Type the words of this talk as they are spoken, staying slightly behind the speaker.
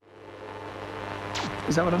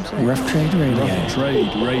Is that what I'm saying? Rough Trade Radio. Rough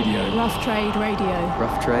Trade Radio. Rough Trade Radio.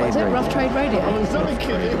 Rough Trade What is it? Radio. Rough Trade Radio.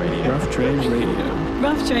 Rough Trade Radio.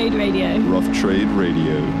 Rough Trade Radio. Rough Trade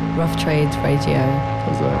Radio. Rough Trade Radio.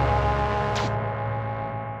 How's that?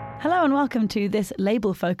 Hello and welcome to this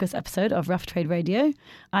label focus episode of Rough Trade Radio.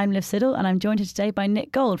 I'm Liv Siddle and I'm joined here today by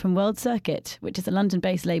Nick Gold from World Circuit, which is a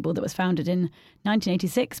London-based label that was founded in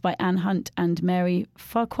 1986 by Anne Hunt and Mary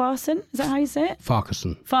Farquharson. Is that how you say it?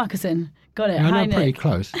 Farquharson. Got it. Yeah, Hi, no, pretty Nick.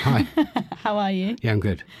 close. Hi. How are you? Yeah, I'm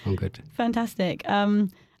good. Fantastic. I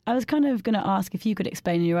was kind of going to ask if you could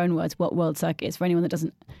explain in your own words what World Circuit is for anyone that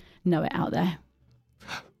doesn't know it out there.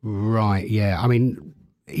 Right, yeah. I mean,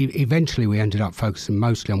 eventually we ended up focusing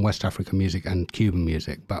mostly on West African music and Cuban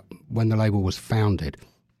music, but when the label was founded,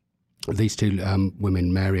 these two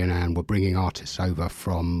women, Mary and Anne, were bringing artists over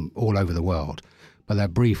from all over the world, but their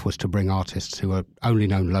brief was to bring artists who are only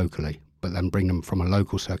known locally, but then bring them from a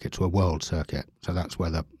local circuit to a world circuit. So that's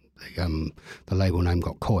where the label name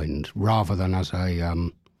got coined, rather than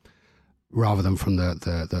from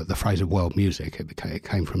the phrase of world music. It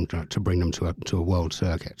came from to bring them to a world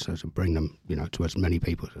circuit, so to bring them to as many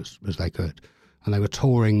people as they could. And they were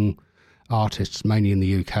touring artists mainly in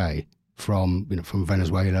the UK from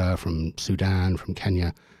Venezuela, from Sudan, from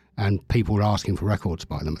Kenya, and people were asking for records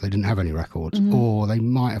by them. They didn't have any records, or they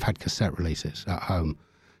might have had cassette releases at home.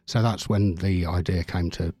 So that's when the idea came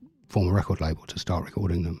to form a record label to start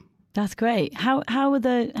recording them. That's great. How were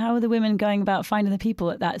the women going about finding the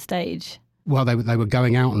people at that stage? Well, they were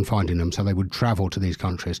going out and finding them, so they would travel to these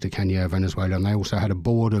countries, to Kenya, Venezuela, and they also had a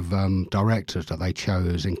board of directors that they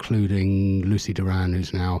chose, including Lucy Duran,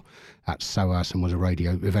 who's now at SOAS and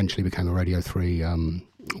eventually became a Radio 3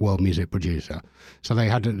 world music producer. So they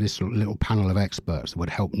had this little panel of experts that would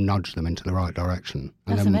help nudge them into the right direction.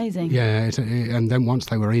 And That's amazing. Yeah, and then once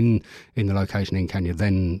they were in the location in Kenya,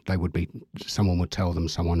 then someone would tell them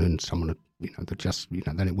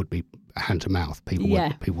then it would be hand to mouth.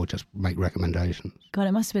 People would just make recommendations. God,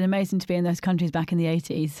 it must have been amazing to be in those countries back in the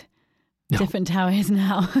 80s. Different to how it is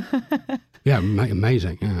now. Yeah,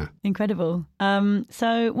 amazing, yeah. Incredible.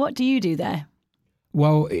 So what do you do there?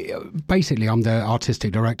 Well, basically, I'm the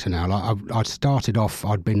artistic director now. I started off,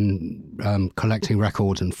 I'd been collecting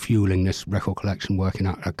records and fueling this record collection, working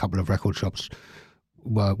at a couple of record shops.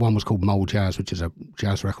 One was called Mole Jazz, which is a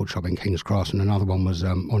jazz record shop in King's Cross, and another one was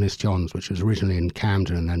Honest John's, which was originally in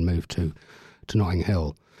Camden and then moved to Notting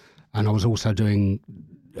Hill. And I was also doing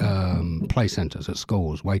play centres at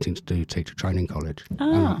schools, waiting to do teacher training college.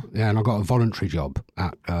 Ah. And I got a voluntary job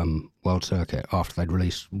at World Circuit after they'd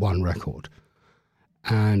released one record.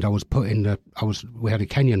 And I was we had a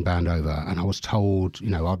Kenyan band over, and I was told,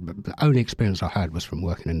 the only experience I had was from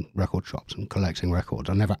working in record shops and collecting records.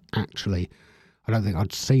 I don't think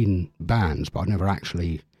I'd seen bands, but I'd never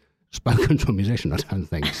actually spoken to a musician, I don't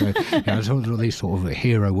think. So I was all these sort of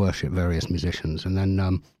hero worship various musicians. And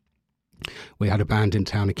then we had a band in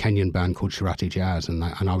town, a Kenyan band called Sharati Jazz, and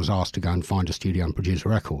I was asked to go and find a studio and produce a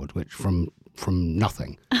record, which from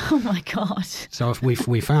nothing. Oh my God. So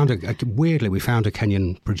we found a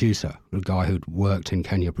Kenyan producer, a guy who'd worked in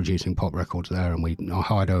Kenya producing pop records there, and I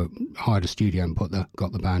hired a studio and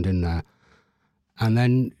got the band in there. And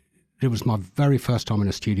then it was my very first time in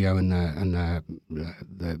a studio, and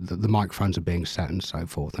the microphones are being set and so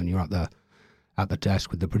forth, and you're at the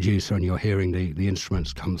desk with the producer, and you're hearing the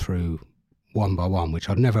instruments come through one by one, which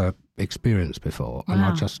I'd never experienced before, and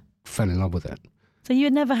I just fell in love with it. So you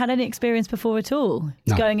had never had any experience before at all?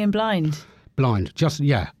 No. Going in blind? Blind, just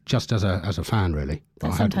as a fan, really.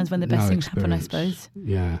 That's sometimes when the best things happen, I suppose.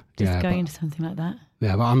 Yeah, going into something like that.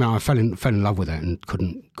 Yeah, but I mean, I fell in love with it and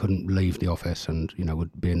couldn't leave the office, and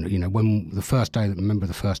would be in, when the first day in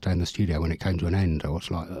the studio when it came to an end, I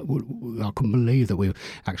was like, I couldn't believe that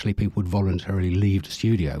people would voluntarily leave the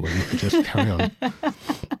studio when you could just carry on.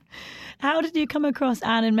 How did you come across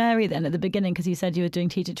Anne and Mary then at the beginning? Because you said you were doing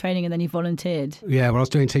teacher training and then you volunteered. Yeah, well, I was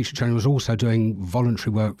doing teacher training. I was also doing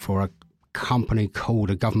voluntary work for a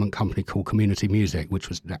government company called Community Music, which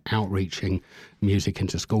was outreaching music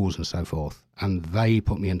into schools and so forth. And they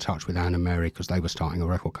put me in touch with Anne and Mary because they were starting a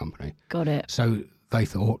record company. Got it. So they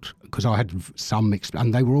thought, because I had some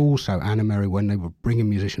and they were also, Anne and Mary, when they were bringing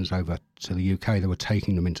musicians over to the UK, they were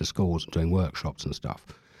taking them into schools and doing workshops and stuff.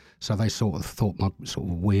 So they sort of thought my sort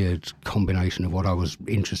of weird combination of what I was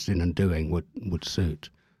interested in and doing would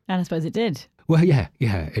suit. And I suppose it did. Well, yeah,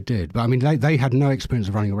 it did. But I mean, they had no experience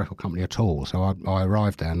of running a record company at all. So I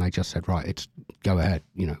arrived there and they just said, right, go ahead,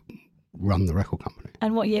 run the record company.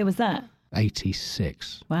 And what year was that?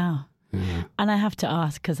 86. Wow. Yeah. And I have to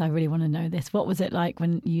ask, because I really want to know this, what was it like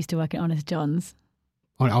when you used to work at Honest John's?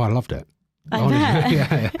 Oh, I loved it. I bet.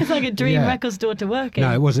 Yeah. It's like a dream Yeah. record store to work in.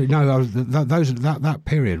 No, it wasn't. No, I was, that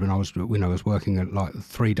period when I was working at like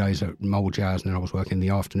 3 days at Mole Jazz, and then I was working in the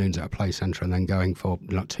afternoons at a play centre, and then going for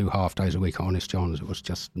like 2 half days a week at Honest John's. It was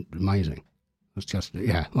just amazing. It was just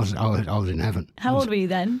I was in heaven. How old were you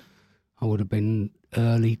then? I would have been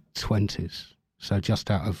early 20s, so just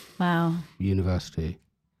out of Wow. university.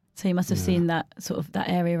 So you must have seen that sort of that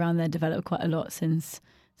area around there develop quite a lot since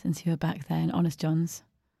you were back there in Honest John's.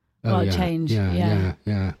 Well, yeah, change.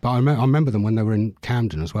 Yeah. But I remember them when they were in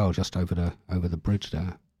Camden as well, just over the bridge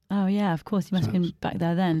there. Oh yeah, of course. You must have been back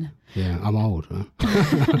there then. Yeah, I'm old. Huh?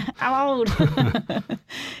 I'm old.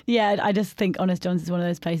 Yeah, I just think Honest John's is one of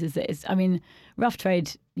those places that is. I mean, Rough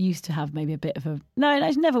Trade used to have maybe a bit of a. No,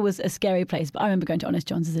 it never was a scary place. But I remember going to Honest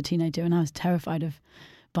John's as a teenager, and I was terrified of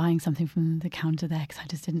buying something from the counter there because I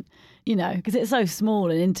just didn't, because it's so small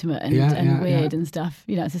and intimate and weird and stuff.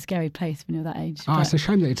 It's a scary place when you're that age. Oh, it's a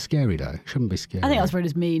shame that it's scary though. It shouldn't be scary. I think that was probably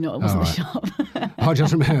just me, not it wasn't the shop. I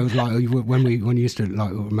just remember it was like when you used to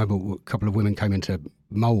remember a couple of women came into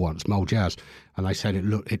Mole Jazz, and they said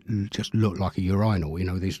it just looked like a urinal.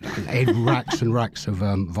 These racks and racks of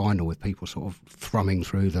vinyl with people sort of thrumming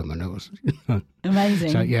through them, and it was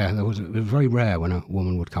amazing. So yeah, it was very rare when a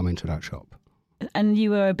woman would come into that shop. And you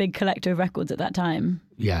were a big collector of records at that time?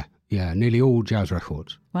 Yeah, nearly all jazz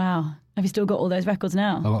records. Wow. Have you still got all those records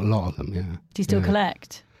now? I've got a lot of them, yeah. Do you still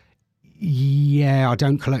collect? Yeah, I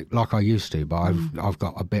don't collect like I used to, but I've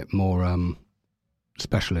got a bit more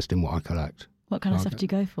specialist in what I collect. What kind of stuff do you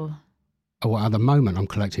go for? Oh, well, at the moment I'm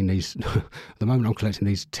collecting these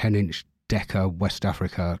 10-inch Decca West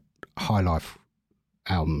Africa High Life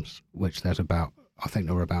albums, which I think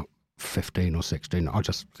there were about 15 or 16. I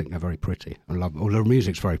just think they're very pretty. I love. Well, the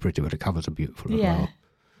music's very pretty, but the covers are beautiful as well.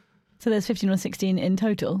 So there's 15 or 16 in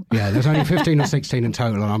total? Yeah, there's only 15 or 16 in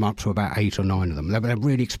total, and I'm up to about 8 or 9 of them. They're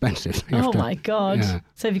really expensive. My God. Yeah.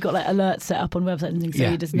 So have you got like alerts set up on websites and things so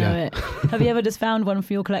you just know it? Have you ever just found one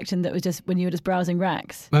for your collection that was just when you were just browsing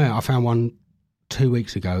racks? Yeah, I found one 2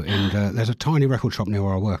 weeks ago, and there's a tiny record shop near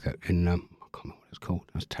where I work at in, I can't remember what it's called.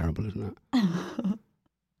 That's terrible, isn't it?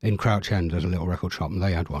 In Crouch End, there's a little record shop, and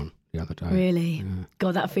they had one the other day. Really? Yeah.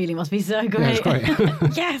 God, that feeling must be so great. Yeah, it's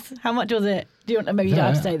great. Yes. How much was it? Do you want? Maybe you don't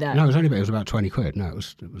have to say that. No, it was about 20 quid. No, it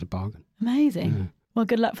was a bargain. Amazing. Yeah. Well,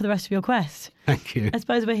 good luck for the rest of your quest. Thank you. I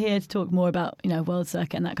suppose we're here to talk more about World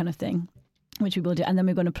Circuit and that kind of thing, which we will do, and then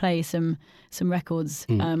we're going to play some records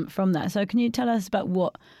from that. So, can you tell us about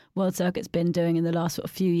what World Circuit's been doing in the last sort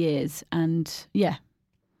of few years? And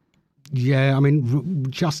Yeah, I mean,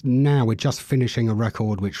 just now we're just finishing a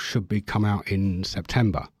record which should be come out in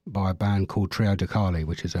September by a band called Trio de Kali,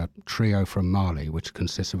 which is a trio from Mali, which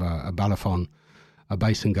consists of a balafon, a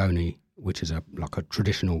bass ngoni, which is like a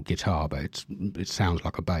traditional guitar, but it sounds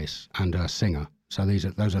like a bass, and a singer. So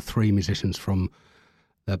those are 3 musicians from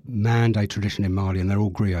the Mande tradition in Mali, and they're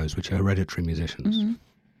all griots, which are hereditary musicians. Mm-hmm.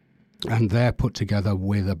 And they're put together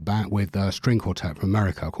with a string quartet from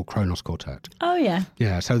America called Kronos Quartet. Oh yeah,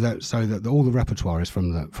 yeah. So that all the repertoire is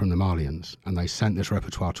from the Malians, and they sent this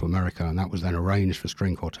repertoire to America, and that was then arranged for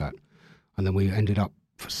string quartet. And then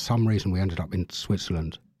for some reason, we ended up in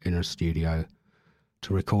Switzerland in a studio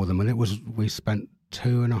to record them, and we spent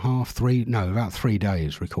about 3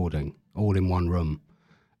 days recording all in one room,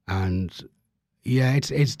 and. Yeah,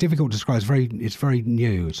 it's difficult to describe. It's very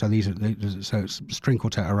new. So it's string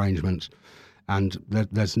quartet arrangements, and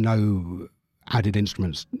there's no added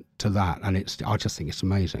instruments to that. And I just think it's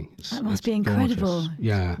amazing. That must be incredible. Gorgeous.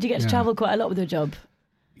 Yeah. Do you get to travel quite a lot with your job?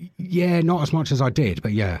 Yeah, not as much as I did,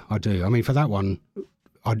 but yeah, I do. I mean, for that one,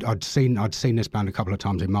 I'd seen this band a couple of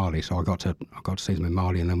times in Mali, so I got to see them in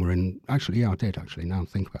Mali, and then we're in. Actually, yeah, I did. Actually, now I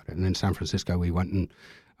think about it. And then San Francisco, we went and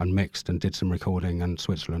mixed and did some recording, and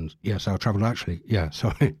Switzerland. Yeah, so I travelled actually. Yeah,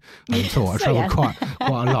 sorry. I travelled quite a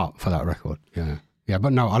lot for that record. Yeah,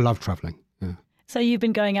 but no, I love travelling. Yeah. So you've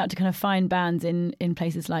been going out to kind of find bands in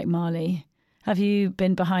places like Mali. Have you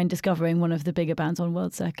been behind discovering one of the bigger bands on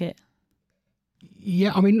World Circuit?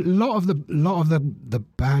 Yeah, I mean, a lot of the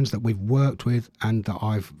bands that we've worked with and that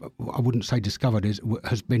I wouldn't say discovered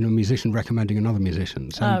has been a musician recommending another musician.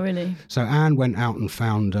 So, oh, really? So Anne went out and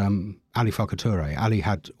found Ali Farka Touré. Ali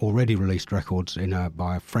had already released records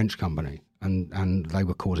by a French company, and they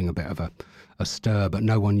were causing a bit of a stir, but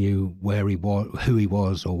no one knew where he was, who he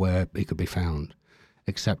was, or where he could be found.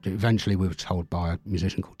 Except eventually we were told by a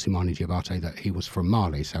musician called Toumani Diabaté that he was from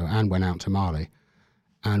Mali. So Anne went out to Mali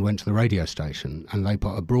and went to the radio station, and they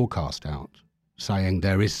put a broadcast out saying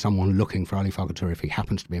there is someone looking for Ali Farka Touré. If he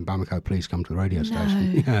happens to be in Bamako, please come to the radio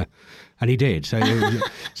station. Yeah, and he did. So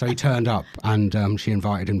he turned up, and she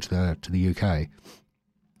invited him to the UK,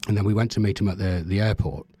 and then we went to meet him at the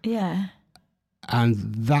airport. Yeah. And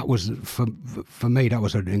that was, for me, that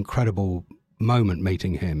was an incredible moment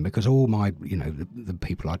meeting him, because all my, the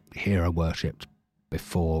people I'd hero worshipped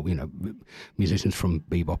before, musicians from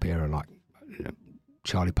bebop era like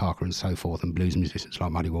Charlie Parker and so forth, and blues musicians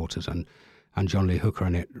like Muddy Waters and John Lee Hooker,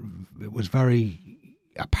 and it was very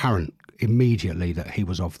apparent immediately that he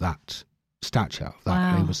was of that stature, that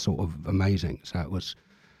Wow. he was sort of amazing. So it was,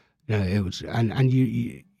 it was, and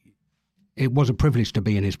you it was a privilege to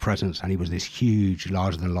be in his presence, and he was this huge,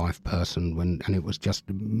 larger-than-life person, and it was just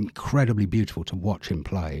incredibly beautiful to watch him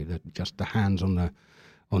play. Just the hands on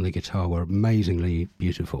the guitar were amazingly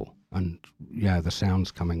beautiful, and the sounds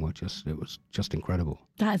coming were it was just incredible.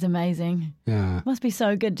 That is amazing. Yeah, It must be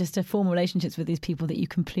so good just to form relationships with these people that you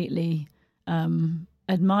completely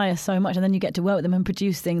admire so much, and then you get to work with them and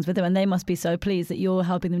produce things with them, and they must be so pleased that you're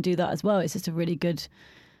helping them do that as well. It's just a really good...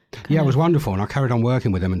 it was wonderful, and I carried on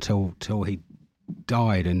working with him until he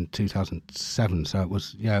died in 2007. So it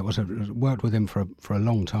was worked with him for a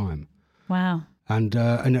long time. Wow. And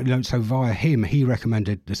so via him, he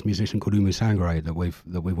recommended this musician called Umu Sangare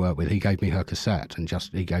that we worked with. He gave me her cassette, and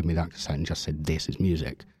he gave me that cassette and just said, "This is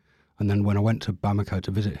music." And then when I went to Bamako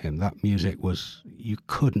to visit him, that music was, you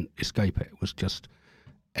couldn't escape it. It was just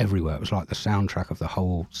everywhere. It was like the soundtrack of the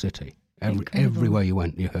whole city. Everywhere you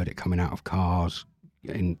went, you heard it coming out of cars,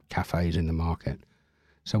 in cafes, in the market.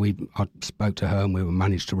 So I spoke to her, and we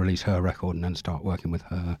managed to release her record and then start working with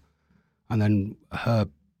her. And then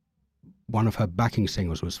one of her backing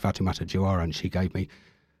singers was Fatoumata Diawara, and she gave me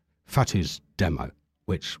Fatou's demo,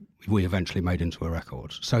 which we eventually made into a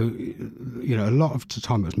record. So, a lot of the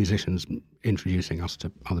time it was musicians introducing us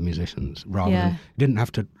to other musicians, rather than, it didn't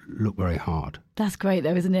have to look very hard. That's great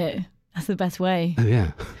though, isn't it? That's the best way.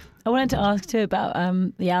 Yeah. I wanted to ask too about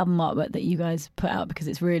the album artwork that you guys put out, because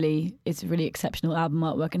it's really exceptional album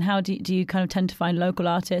artwork. And how do you kind of tend to find local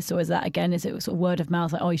artists, or is it sort of word of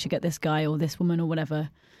mouth, like, oh, you should get this guy or this woman or whatever?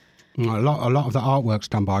 A lot of the artwork's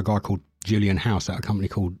done by a guy called Julian House at a company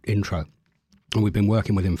called Intro, and we've been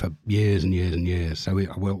working with him for years and years and years. So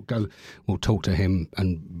we'll talk to him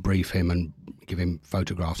and brief him and give him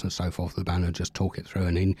photographs and so forth of the band and just talk it through.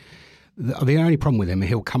 And the only problem with him,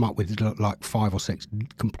 he'll come up with like 5 or 6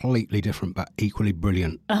 completely different but equally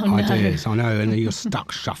brilliant ideas. I know, and you're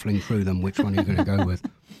stuck shuffling through them. Which one are you going to go with?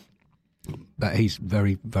 But he's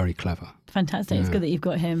very, very clever. Fantastic. It's good that you've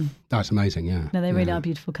got him. That's amazing, yeah. No, they really are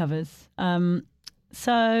beautiful covers.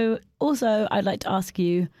 So also I'd like to ask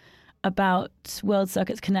you about World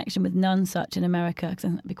Circuit's connection with Nonesuch in America, because I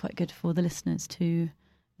think that'd be quite good for the listeners to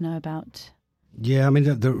know about. Yeah, I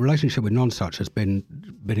mean, the relationship with Nonesuch has been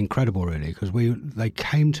incredible, really, because they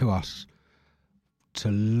came to us to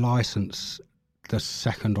license the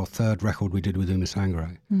second or third record we did with Umu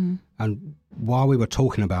Sangare. And while we were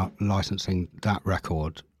talking about licensing that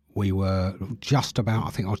record, we were I was just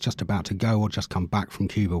about to go or just come back from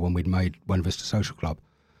Cuba when we'd made Buena Vista Social Club.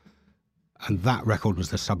 And that record was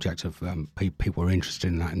the subject of people were interested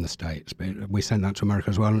in that in the States. But we sent that to America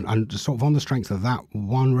as well. And sort of on the strength of that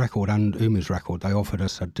one record and Umu's record, they offered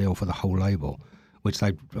us a deal for the whole label, which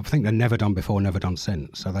I think they'd never done before, never done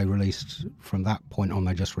since. So they released, from that point on,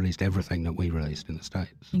 they just released everything that we released in the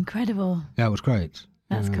States. Incredible. Yeah, it was great.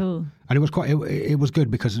 That's cool. And it was it was good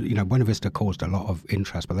because, Buena Vista caused a lot of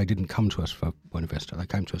interest, but they didn't come to us for Buena Vista. They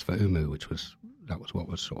came to us for Umu, that was what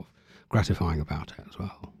was sort of gratifying about it as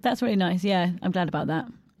well. That's really nice. Yeah, I'm glad about that.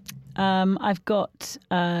 I've got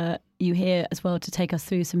you here as well to take us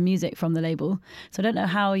through some music from the label. So I don't know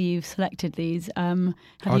how you've selected these. Have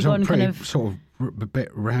you gone kind of sort of a bit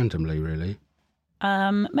randomly, really?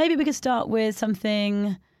 Maybe we could start with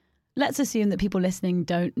something. Let's assume that people listening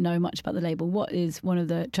don't know much about the label. What is one of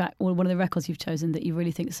the records you've chosen that you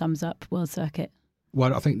really think sums up World Circuit?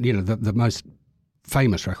 Well, I think the most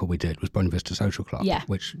famous record we did was Buena Vista Social Club,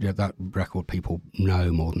 which that record people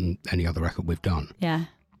know more than any other record we've done. Yeah.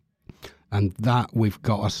 And that we've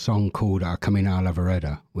got a song called Camino a la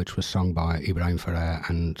Vereda, which was sung by Ibrahim Ferrer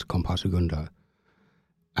and Compa Segundo.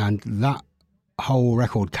 And that whole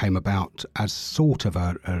record came about as sort of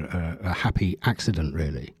a happy accident,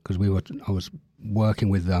 really, because I was working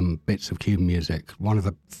with bits of Cuban music. One of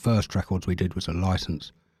the first records we did was a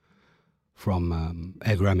license from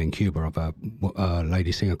Egrem in Cuba of a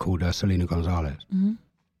lady singer called Selena Gonzalez. Mm-hmm.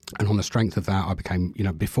 And on the strength of that, I became,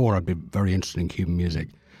 before I'd been very interested in Cuban music.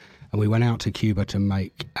 And we went out to Cuba to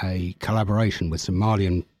make a collaboration with some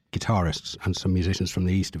Malian guitarists and some musicians from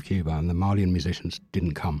the east of Cuba. And the Malian musicians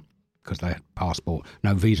didn't come because they had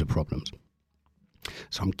no visa problems.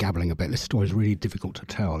 So I'm gabbling a bit. This story is really difficult to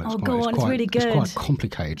tell. Go on, it's really good. It's quite a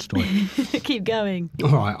complicated story. Keep going.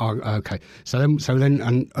 All right, okay. So then,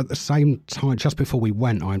 and at the same time, just before we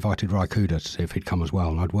went, I invited Ry Cooder to see if he'd come as well,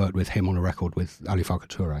 and I'd worked with him on a record with Ali Farka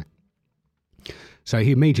Touré. So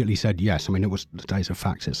he immediately said yes. I mean, it was the days of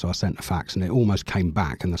faxes, so I sent a fax, and it almost came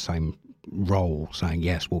back in the same role, saying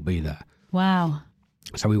yes, we'll be there. Wow.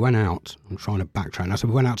 So we went out. I'm trying to backtrack now. So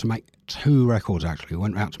we went out to make 2 records, actually. We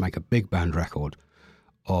went out to make a big band record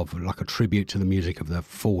of like a tribute to the music of the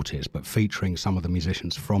 40s, but featuring some of the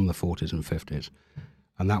musicians from the 40s and 50s.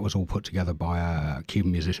 And that was all put together by a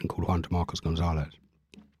Cuban musician called Juan DeMarcos Gonzalez.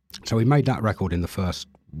 So we made that record in the first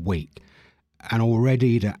week. And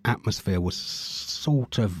already the atmosphere was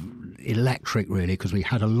sort of electric, really, because we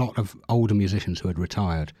had a lot of older musicians who had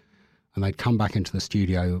retired. And they'd come back into the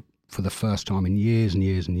studio for the first time in years and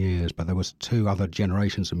years and years, but there was 2 other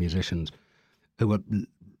generations of musicians who were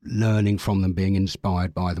learning from them, being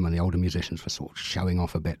inspired by them, and the older musicians were sort of showing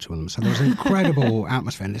off a bit to them. So there was an incredible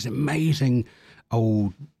atmosphere, and this amazing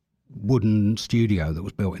old wooden studio that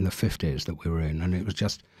was built in the 50s that we were in, and it was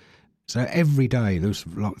just, so every day, there was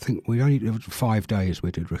like, I think it was 5 days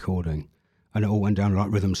we did recording, and it all went down, like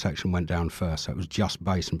rhythm section went down first, so it was just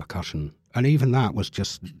bass and percussion, and even that was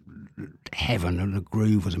just heaven, and the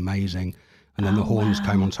groove was amazing, and then the horns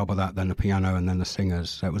came on top of that, then the piano, and then the singers.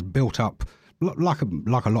 So it was built up like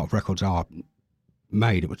a lot of records are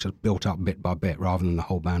made. It was just built up bit by bit rather than the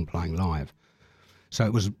whole band playing live. So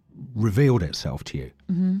it was revealed itself to you.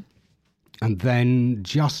 Mm-hmm. And then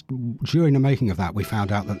just during the making of that, we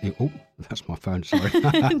found out that that's my phone, sorry.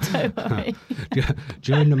 Don't worry.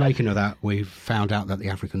 During the making of that, we found out that the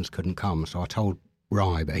Africans couldn't come. So I told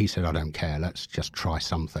Ry, but he said, I don't care, let's just try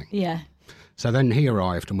something. Yeah. So then he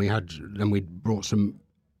arrived, and we brought some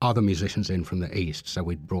other musicians in from the east. So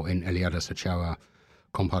we'd brought in Eliada Sachoa,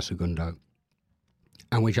 Compa Segundo,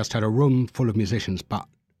 and we just had a room full of musicians, but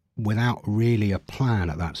without really a plan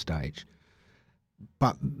at that stage.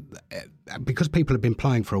 But because people had been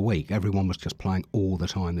playing for a week, everyone was just playing all the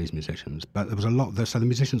time, these musicians. But there was a lot, so the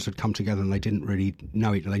musicians had come together and they didn't really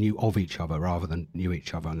know they knew of each other rather than knew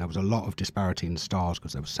each other. And there was a lot of disparity in styles,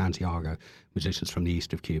 because there was Santiago, musicians from the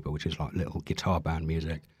east of Cuba, which is like little guitar band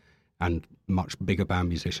music, and much bigger band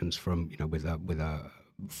musicians from, with a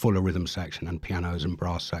fuller rhythm section and pianos and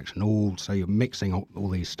brass section, all, so you're mixing all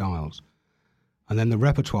these styles. And then the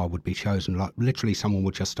repertoire would be chosen, like literally someone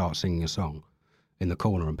would just start singing a song in the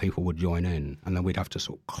corner and people would join in, and then we'd have to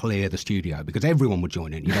sort of clear the studio because everyone would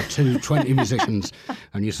join in. You'd have 20 musicians,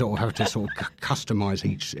 and you sort of have to sort of customise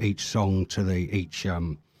each song to each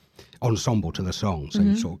ensemble to the song. So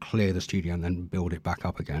you sort of clear the studio and then build it back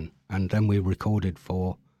up again. And then we recorded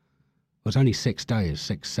for, it was only 6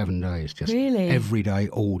 days, 7 days, just really? Every day,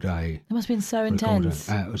 all day. It must have been so recording. intense.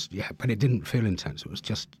 It was, but it didn't feel intense. It was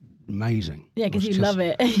just amazing. Yeah, because you love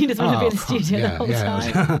it. You just want to be in the studio the whole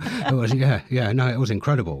time. It was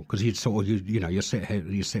incredible, because you'd sort of, you sit here,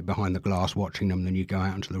 you sit behind the glass watching them, then you go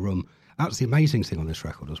out into the room. That's the amazing thing on this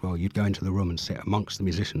record as well. You'd go into the room and sit amongst the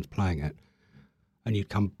musicians playing it, and you'd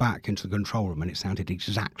come back into the control room and it sounded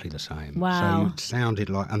exactly the same. Wow. So it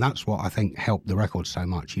sounded like, and that's what I think helped the record so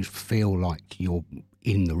much. You feel like you're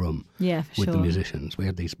in the room with the musicians. We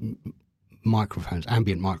had these microphones,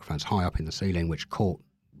 ambient microphones high up in the ceiling, which caught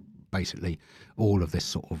basically all of this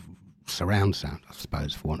sort of surround sound, I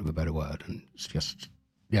suppose, for want of a better word. And it's just,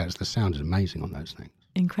 the sound is amazing on those things.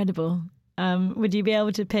 Incredible. Would you be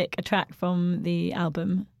able to pick a track from the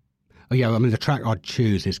album? Oh, yeah, I mean, the track I'd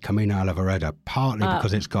choose is Camino a la Vereda, partly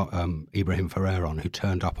because it's got Ibrahim Ferrer on, who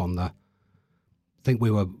turned up on the, I think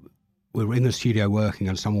we were in the studio working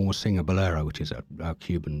and someone was singing a bolero, which is a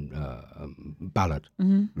Cuban ballad,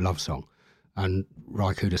 love song. And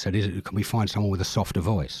Ry Cooder said, can we find someone with a softer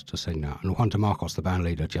voice to sing that? And Juan DeMarcos, the band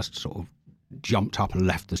leader, just sort of jumped up and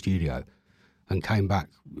left the studio and came back,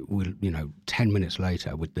 10 minutes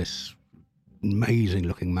later with this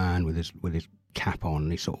amazing-looking man with his cap on.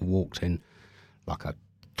 And he sort of walked in like a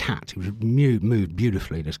cat. He was moved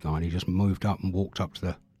beautifully, this guy, and he just moved up and walked up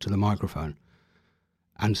to the microphone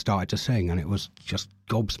and started to sing, and it was just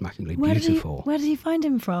gobsmackingly beautiful. Where did he find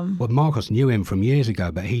him from? Well, Marcos knew him from years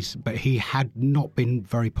ago, but he had not been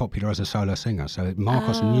very popular as a solo singer. So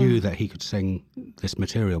Marcos knew that he could sing this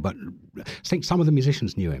material, but I think some of the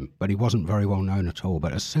musicians knew him, but he wasn't very well known at all.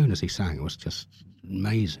 But as soon as he sang, it was just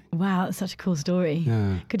amazing. Wow, that's such a cool story.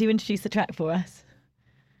 Yeah. Could you introduce the track for us?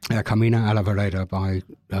 Camino a la Vereda by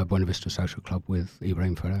Buena Vista Social Club with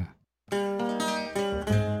Ibrahim Ferrer.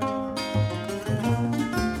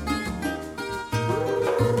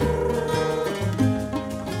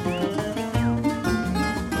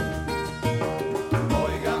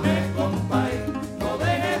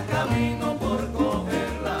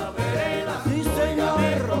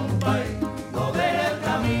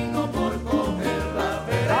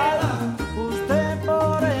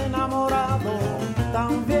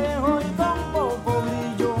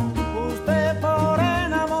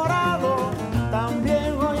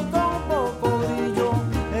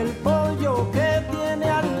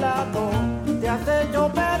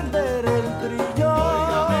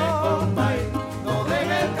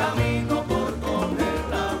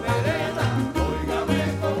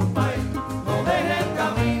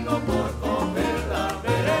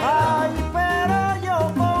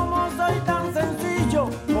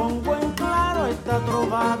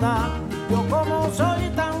 trovada. Yo como soy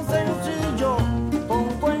tan sencillo,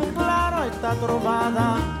 pongo en claro esta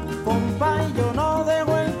trovada. Compay, yo no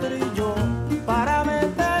dejo el trillo para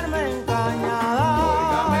meterme en cañada.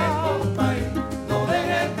 Óigame, compay, no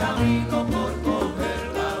deje el camino por coger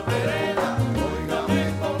la vereda. Óigame,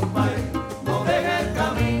 compay, no deje el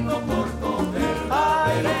camino por coger la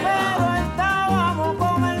vereda. Pero estábamos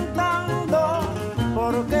comentando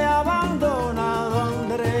porque ha abandonado a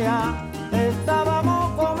Andrea. Estábamos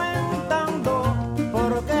comentando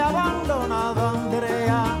porque ha abandonado a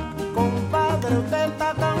Andrea. Compadre, usted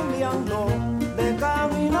está cambiando de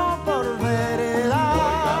camino por vereda.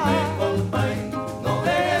 Óigame, compay, no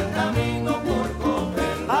deje el camino por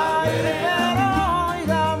coger la vereda. Pero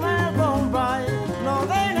óigame, compay, no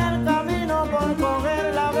deje el camino por coger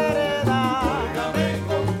la vereda. Óigame,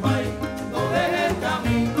 compay, no deje el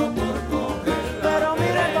camino por coger la Pero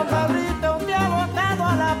mire, vereda. compadrito, usted ha botado a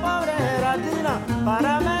la pobre Geraldina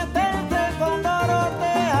para meterse con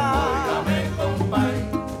Dorotea. Óigame, compay,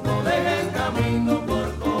 no deje el camino por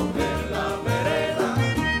coger la vereda.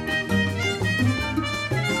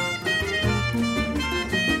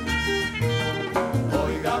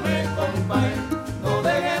 Óigame, compay, no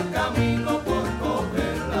deje el camino por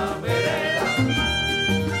coger la vereda.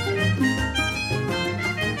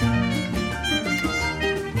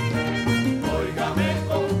 Óigame,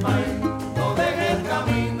 compay, no deje el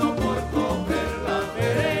camino por coger la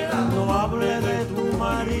vereda. No hable de tu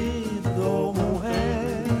marido,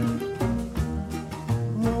 mujer,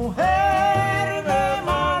 mujer de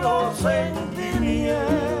malos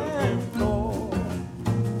sentimientos.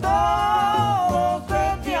 Todo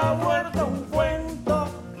se te ha vuelto un cuento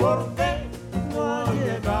porque no ha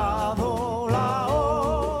llegado la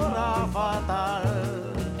hora fatal.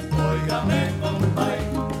 Óigame, compay,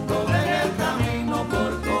 no deje el camino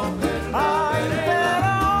por coger la Ay, vereda.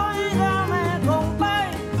 pero óigame, compay,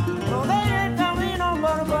 no deje el camino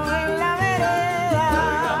por coger la vereda.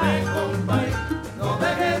 Óigame, compay, no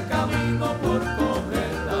deje el camino por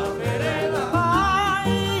coger la vereda.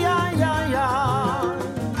 Ay, ay, ay, ay,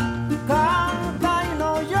 canta y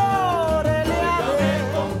no llore, le Óigame, haré,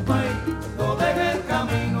 compay, no deje el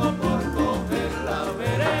camino por coger la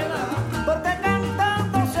vereda. porque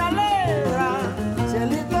cantando se alegra,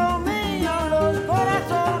 cielito mío, los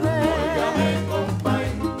corazones. Óigame, compay,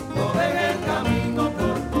 no deje el camino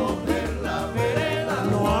por coger la vereda.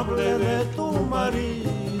 No hable de tu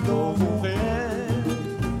marido, mujer,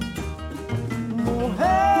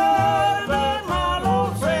 mujer de malos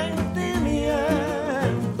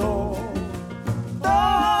sentimientos.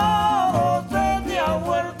 Todo se te ha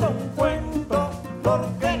vuelto un cuento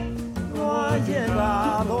porque no ha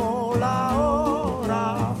llegado la hora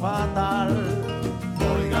fatal.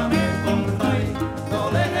 Óigame, compay, no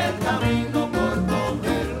deje el camino por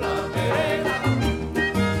coger la vereda.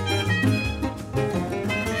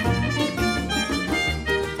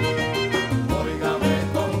 Óigame,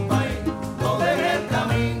 compay, no deje el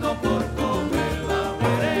camino por coger la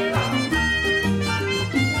vereda.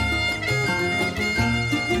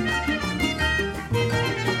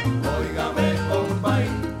 Óigame, compay,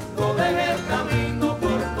 no deje el camino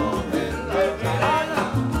por coger la vereda.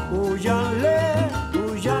 Húyanle,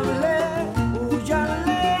 húyanle,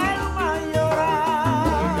 húyanle al mayoral.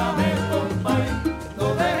 Óigame, compay, no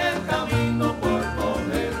deje el camino por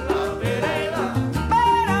coger la vereda.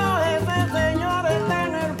 Pero ese señor está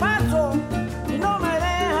en el paso y no me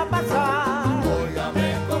deja pasar. Óigame,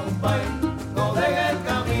 compay, no deje el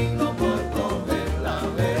camino por coger la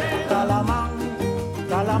vereda. Calamán,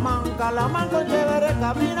 Calamán, Calamán con chévere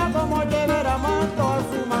camina como chévere amando a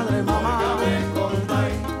su madre mamá. Óigame,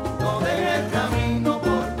 compay, no deje el camino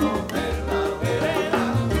por coger la vereda.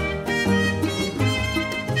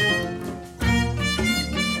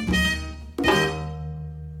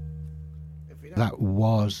 That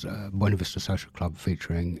was Buena Vista Social Club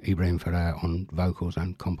featuring Ibrahim Ferrer on vocals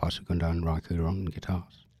and Compay Segunda and Raikuda on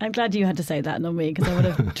guitars. I'm glad you had to say that, not me, because I would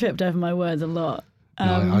have tripped over my words a lot.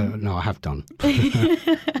 No, I have done.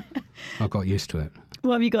 I've got used to it.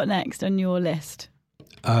 What have you got next on your list?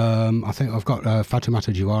 I think I've got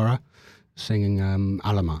Fatoumata Diawara singing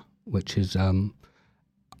Alama, which is,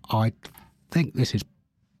 I think this is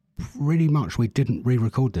pretty much, we didn't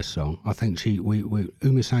re-record this song. I think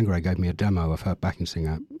Umi Sangare gave me a demo of her backing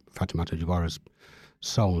singer, Fatoumata Diawara's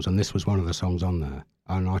songs, and this was one of the songs on there.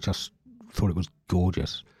 And I just thought it was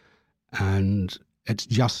gorgeous. And it's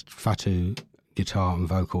just Fatou guitar and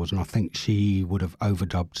vocals, and I think she would have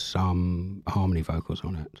overdubbed some harmony vocals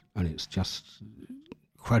on it. And it's just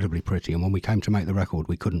incredibly pretty. And when we came to make the record,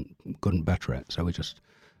 we couldn't better it, so we just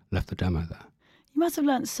left the demo there. You must have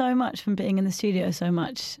learnt so much from being in the studio so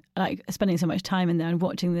much, like spending so much time in there and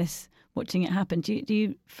watching it happen. Do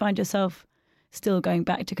you find yourself still going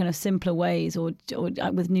back to kind of simpler ways, or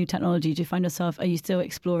with new technology? Do you find yourself, are you still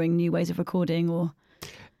exploring new ways of recording? Or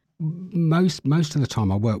most of the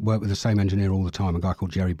time I work with the same engineer all the time, a guy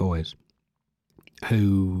called Jerry Boyes,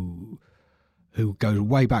 who goes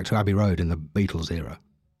way back to Abbey Road in the Beatles era.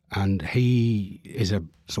 And he is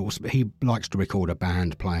he likes to record a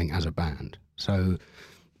band playing as a band. So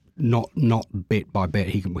not bit by bit.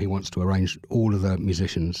 He wants to arrange all of the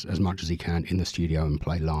musicians as much as he can in the studio and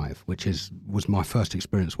play live, which was my first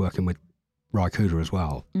experience working with Ry Cooder as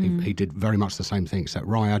well. He did very much the same thing, except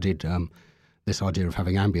Ry added this idea of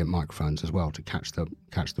having ambient microphones as well to catch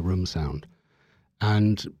the room sound.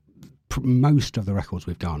 And most of the records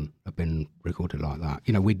we've done have been recorded like that.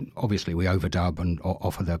 You know, we overdub and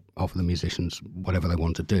offer the musicians whatever they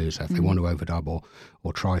want to do. So if they want to overdub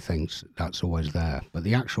or try things, that's always there. But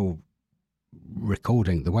the actual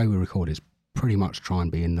recording, the way we record, is pretty much try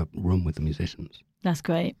and be in the room with the musicians. That's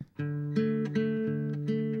great.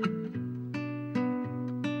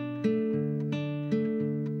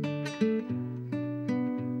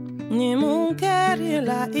 Ni munkeri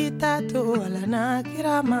la itato la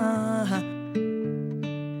nakirama.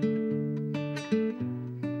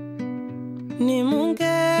 Ni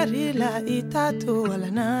munkeri la itato la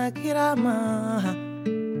nakirama.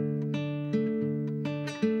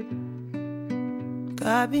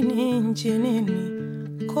 Kabini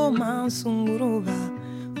nchinini koma sunguruba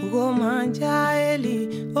ugoma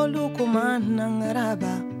jaeli olukuma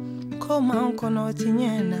nangaraba koma kono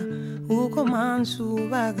tinyena Ukoman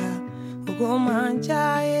subaga, ukoman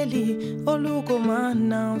chaeli, olukoman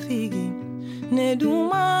nanfigi.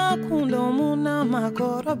 Neduma kundomuna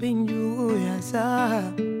makoro binju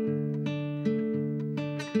yasa.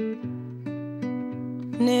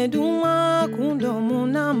 Neduma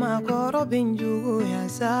kundomuna makoro binju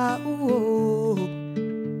yasa.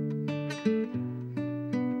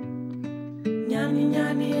 Nyani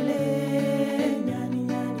nyani le.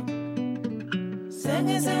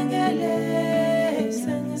 Senge senge le,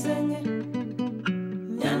 senge senge,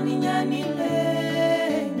 nyani nyani le,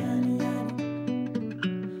 nyani nyani,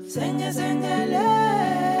 senge senge le,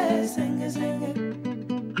 senge senge.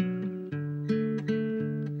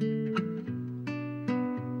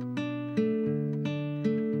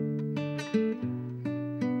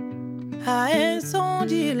 Ae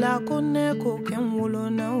sondi la kone koken wolo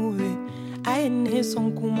na uwe, ae ne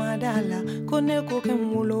son kumadala kone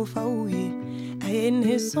koken wolo fa uwe.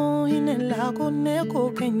 Aine son hinela kone ko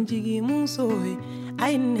kenjigi musoe.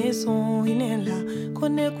 Aine son hinela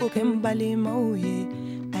kone ko kembali mauye.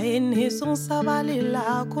 Aine son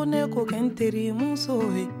sabalila kone ko kenteri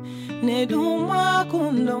musoe. Neduma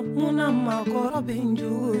kundo muna makoro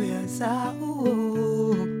benju ya sa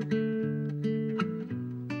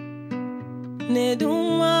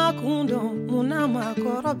Neduma kundo muna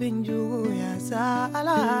makoro benju ya sa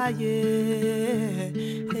alaye.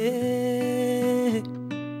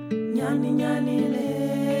 Nyani nyani le,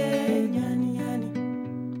 nyani nyani,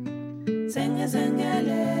 senge senge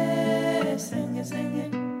le, senge senge,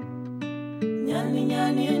 nyani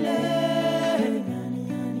nyani le, nyani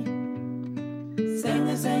nyani,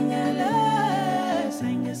 senge senge le,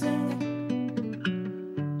 senge senge.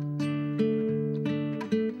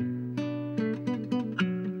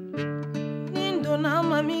 Nindo na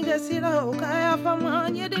mamiga sila ukaya fama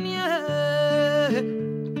nyedenie.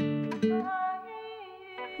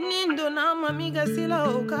 Nindo na mamiga sila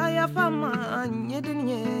okaya fama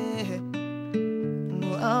nyedinye.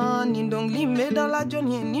 Nindong lime dans la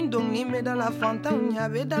jonie, nindong lime dans la fantagne,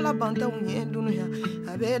 abe dans la bantagne dunya,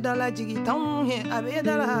 abe dans la jigitagne, abe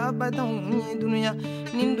dans la batagne dunya.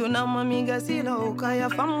 Nindo na mamiga sila okaya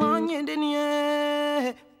fama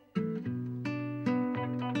nyedinye.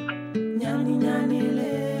 Nyani nyani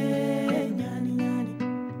le, nyani nyani,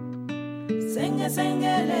 senge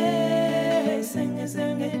senge le, senge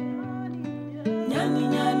senge. Nyani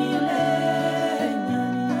nyani le,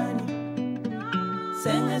 nyani nyani,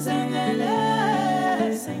 senge senge le,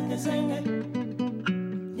 senge senge.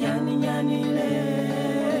 Nyani nyani le,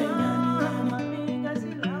 nyani nyani,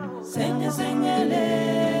 senge senge le,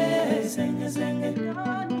 senge senge.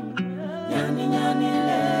 Nyani nyani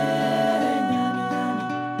le, nyani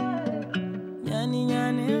nyani, nyani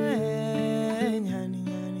nyani le, nyani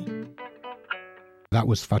nyani. That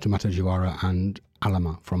was Fatoumata Diawara and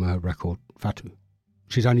Alama from her record Fatou.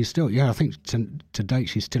 She's only still, I think to date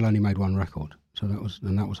she's still only made one record. So that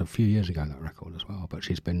was a few years ago, that record as well. But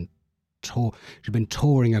she's been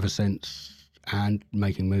touring ever since and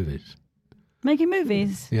making movies. Making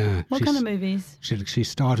movies? Yeah. What kind of movies? She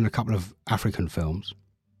starred in a couple of African films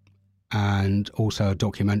and also a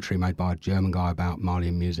documentary made by a German guy about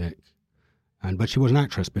Malian music. But she was an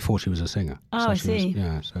actress before she was a singer. Oh, I see.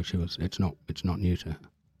 So she was. It's not new to her.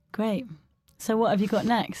 Great. So what have you got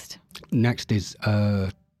next? Next is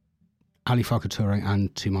Ali Farka Touré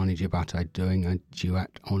and Toumani Diabaté doing a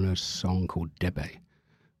duet on a song called Debe,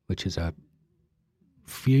 which is a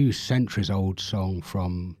few centuries old song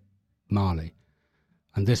from Mali.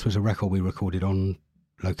 And this was a record we recorded on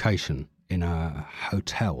location in a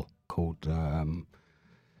hotel called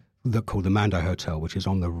the Mando Hotel, which is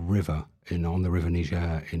on the river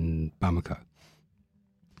Niger in Bamako.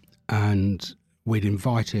 And we'd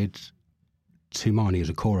invited Toumani as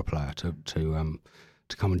a kora player to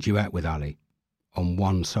come and duet with Ali on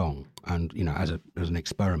one song, and as an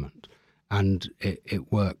experiment. And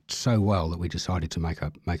it worked so well that we decided to make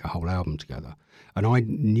a whole album together. And I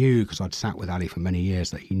knew, because I'd sat with Ali for many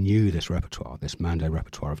years, that he knew this repertoire, this Mando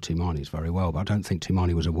repertoire of Toumani's very well. But I don't think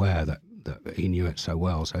Toumani was aware that he knew it so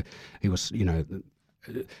well. So he was,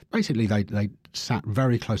 basically they sat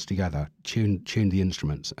very close together, tuned the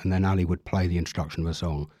instruments, and then Ali would play the introduction of a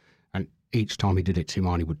song. And each time he did it,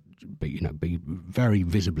 Toumani would be very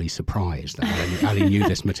visibly surprised that Ali knew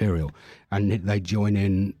this material. And they'd join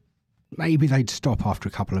in. Maybe they'd stop after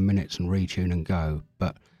a couple of minutes and retune and go,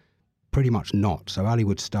 but pretty much not. So Ali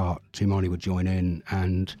would start, Toumani would join in,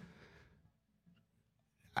 and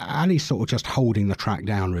Ali's sort of just holding the track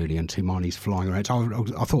down, really, and Toumani's flying around. So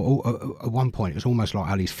I thought at one point it was almost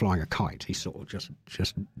like Ali's flying a kite. He's sort of just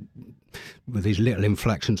with these little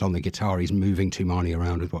inflections on the guitar, he's moving Toumani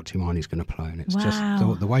around with what Toumani's going to play. And it's just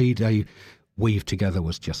the way they weave together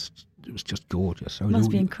was just gorgeous. So it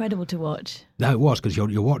must be incredible to watch. No, it was, because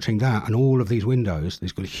you're watching that, and all of these windows.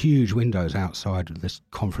 These got huge windows outside this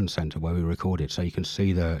conference centre where we recorded, so you can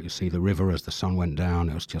see the river as the sun went down.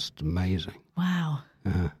 It was just amazing. Wow,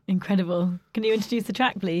 incredible! Can you introduce the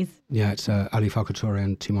track, please? Yeah, it's Ali Farka Touré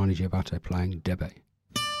and Toumani Diabaté playing Debe.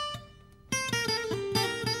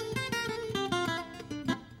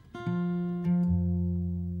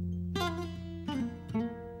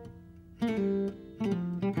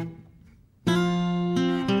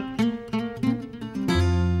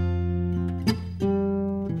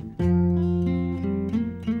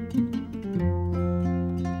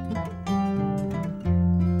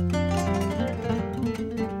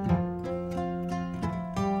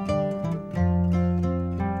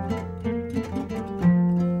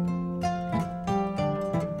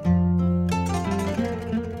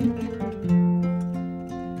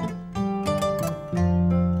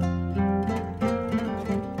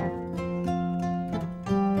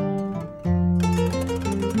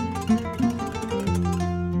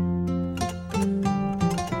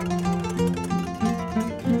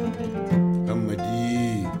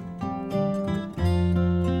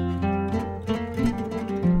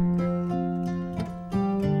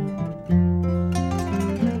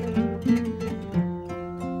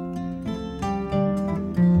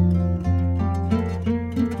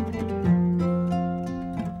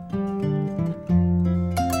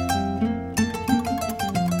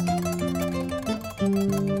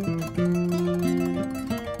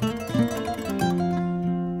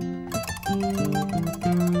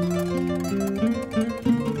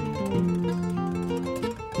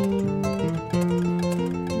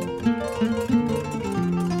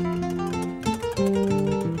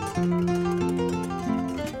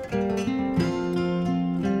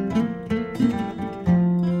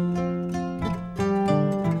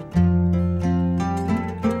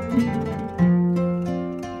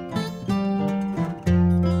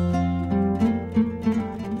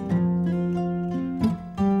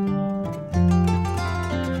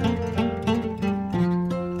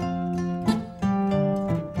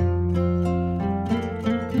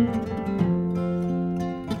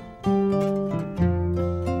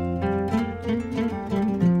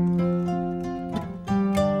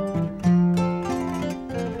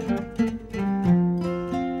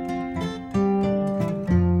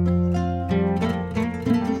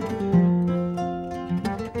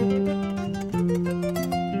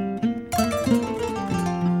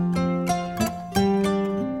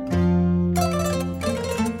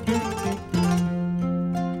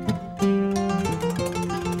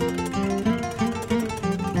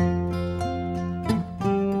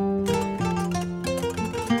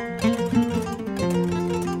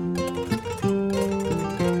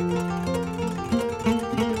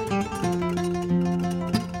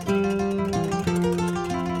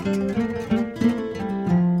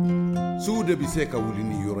 de bi se ka wuli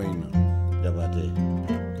ni yɔrɔ in na. Diabaté.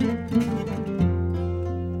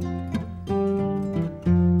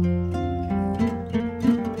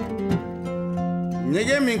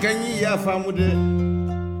 min kanyi ya famu de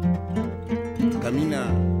kamina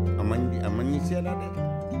amani sela de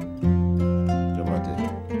jabate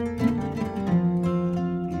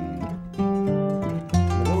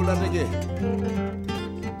mo la tege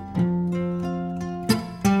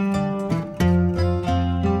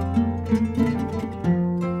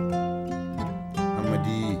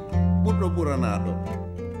amadi buddo buranado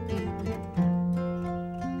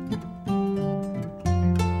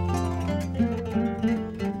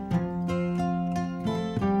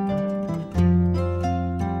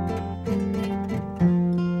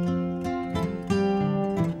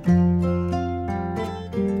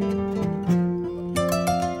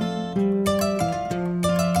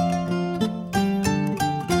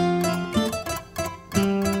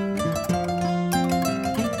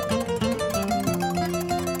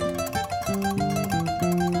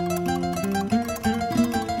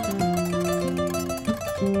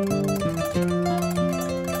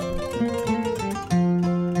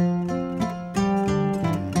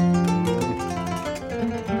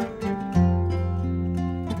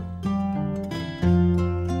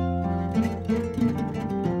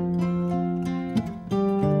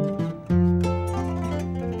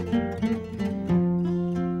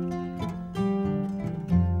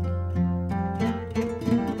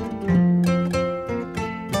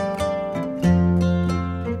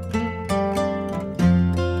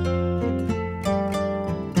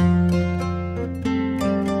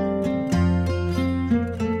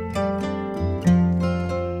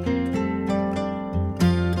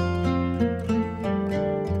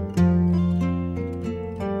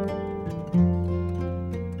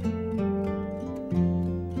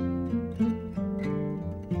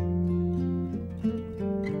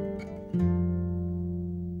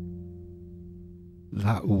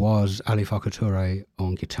That was Ali Farka Touré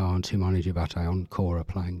on guitar and Toumani Diabaté on kora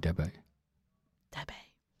playing Debe. Debe.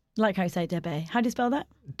 Like how you say Debe. How do you spell that?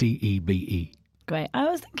 D-E-B-E. Great. I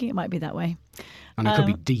was thinking it might be that way. And it could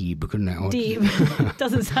be Deeb, couldn't it? Or- Deep.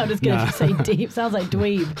 Doesn't sound as good as you say deep. Sounds like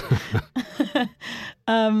dweeb.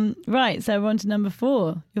 Right, so we're on to number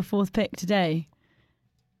 4, your 4th pick today.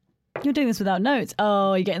 You're doing this without notes.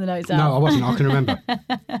 Oh, you're getting the notes out. No, I wasn't. I can remember.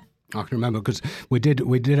 I can remember because we did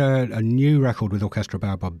a new record with Orchestra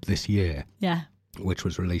Baobab this year, Yeah. which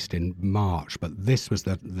was released in March. But this was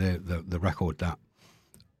the record that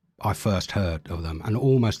I first heard of them, and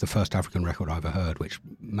almost the first African record I ever heard, which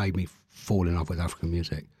made me fall in love with African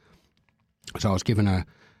music. So I was given a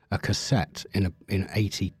cassette in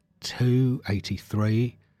 82,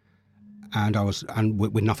 83, and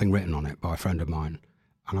with nothing written on it by a friend of mine.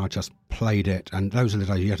 And I just played it, and those are the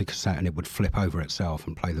days you had a cassette and it would flip over itself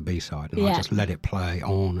and play the B-side. And I just let it play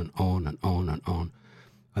on and on and on and on.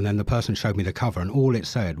 And then the person showed me the cover, and all it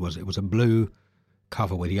said was, it was a blue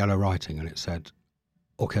cover with yellow writing, and it said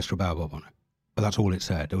Orchestra Baobab on it. But that's all it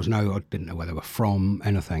said. There was I didn't know where they were from,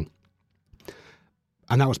 anything.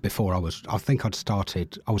 And that was before I was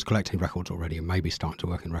collecting records already and maybe starting to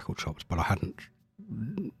work in record shops, but I hadn't,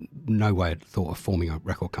 no way I'd thought of forming a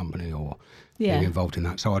record company or being involved in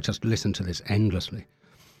that. So I just listened to this endlessly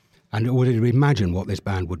and would imagine what this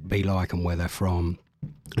band would be like and where they're from.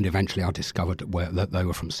 And eventually I discovered that they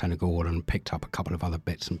were from Senegal and picked up a couple of other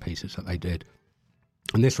bits and pieces that they did.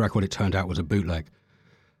 And this record, it turned out, was a bootleg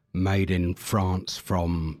made in France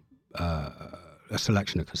from a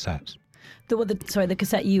selection of cassettes. The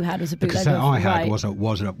cassette you had was a bootleg. The cassette I had was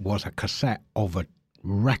a cassette of a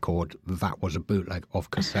record that was a bootleg of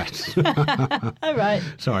cassettes. Oh, right.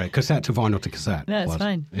 Sorry, cassette to vinyl to cassette. No, it's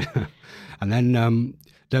fine. Yeah. And then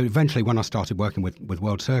eventually when I started working with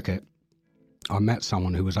World Circuit, I met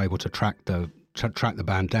someone who was able to track the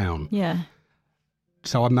band down. Yeah.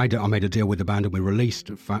 So I made a deal with the band, and we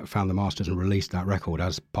found the masters and released that record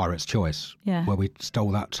as Pirate's Choice, where we stole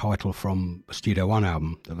that title from a Studio One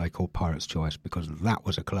album that they called Pirate's Choice, because that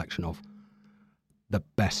was a collection of the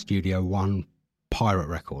best Studio One pirate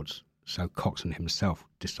records. So Coxon himself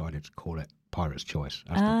decided to call it Pirate's Choice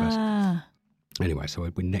as the best. Anyway,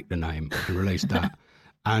 so we nicked the name and released that.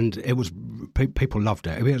 And it was, people loved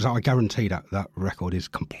it. I guarantee that record is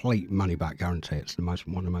complete money back guarantee. It's one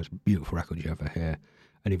of the most beautiful records you ever hear.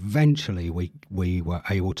 And eventually we were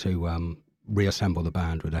able to reassemble the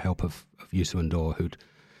band with the help of Youssou N'Dour,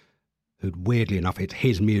 who'd weirdly enough, it's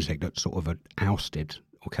his music that sort of had ousted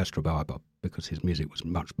Orchestra Baobab, because his music was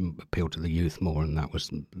much appealed to the youth more, and that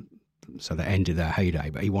was, so they ended their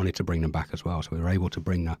heyday. But he wanted to bring them back as well. So we were able to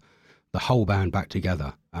bring the whole band back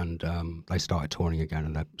together, and they started touring again,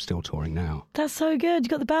 and they're still touring now. That's so good. You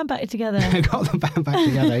got the band back together. Got the band back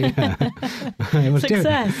together, yeah. It was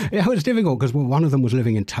Success. it was difficult because one of them was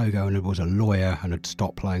living in Togo and was a lawyer and had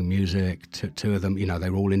stopped playing music. Two of them, they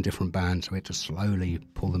were all in different bands, so we had to slowly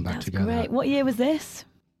pull them back That's together. great. What year was this?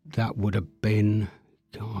 That would have been,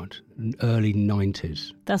 early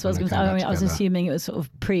 90s. That's what I was going to say. I was assuming it was sort of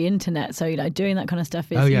pre-internet, so doing that kind of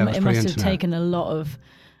stuff is. Oh, yeah, it was it must have pre-internet. taken a lot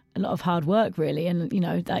of hard work, really, and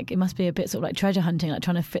like it must be a bit sort of like treasure hunting, like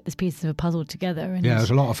trying to fit this pieces of a puzzle together. And Yeah, there was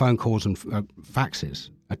a lot of phone calls and faxes,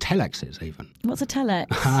 telexes even. What's a telex?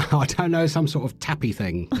 I don't know, some sort of tappy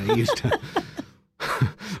thing they used to.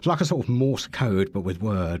 It's like a sort of Morse code, but with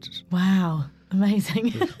words. Wow,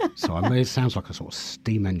 amazing. So it sounds like a sort of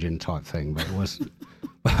steam engine type thing, but it was.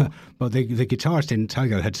 But the guitarist in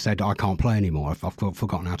Togo had said, "I can't play anymore. I've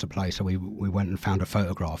forgotten how to play." So we went and found a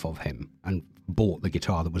photograph of him and bought the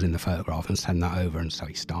guitar that was in the photograph and sent that over. And so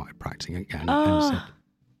he started practicing again. And said,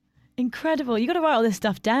 Incredible! You got to write all this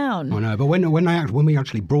stuff down. I know, but when we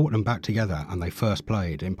actually brought them back together and they first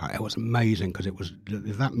played Impact, it was amazing because it was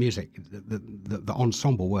that music, the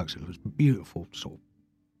ensemble works. It was beautiful, sort of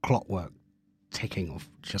clockwork ticking of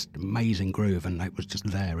just amazing groove, and it was just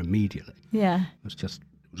there immediately. Yeah, It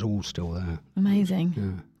was all still there. amazing.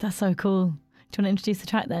 Yeah. That's so cool. Do you want to introduce the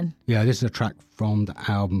track then? Yeah, this is a track from the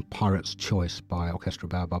album Pirate's Choice by Orchestra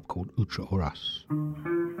Baobab called Outre Horace.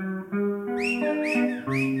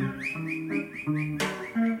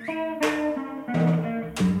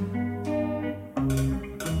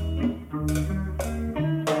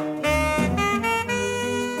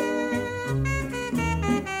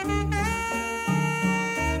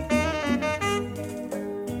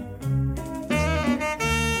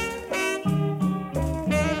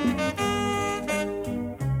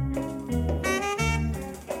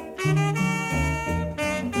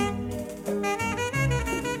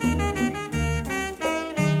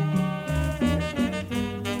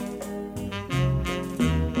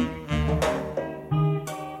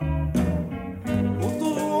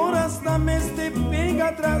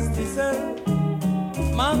 Atrás de ser,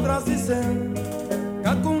 mas atrás de ser,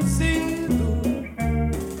 consigo.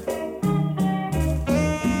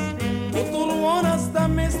 Outro horas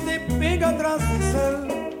também se pega atrás de ser,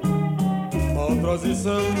 mas atrás de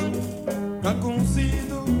ser,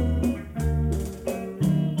 consigo.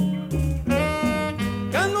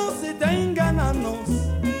 Que não se tem engananos,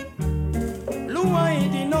 lua e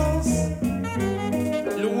de nós,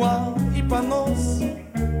 lua e para nós.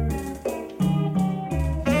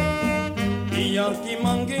 Que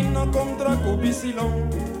manguina contra cobisilão,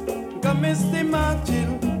 cameste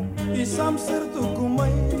matil e sam certo comai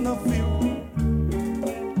na fio.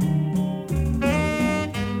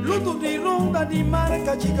 Luto de ronda de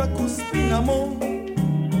marca chica cuspi na mão,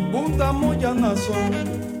 bunta moja na som,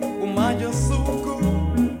 o maio suco.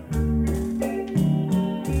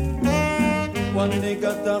 Quando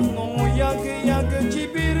gata no yaque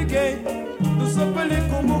chibirgue, do sapele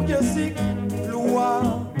como que assim,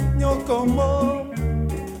 lua. Como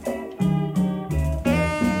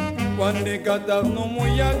quando cada no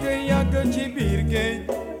yaga chibirge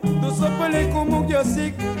do sopele como que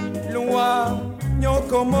assim lua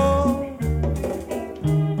como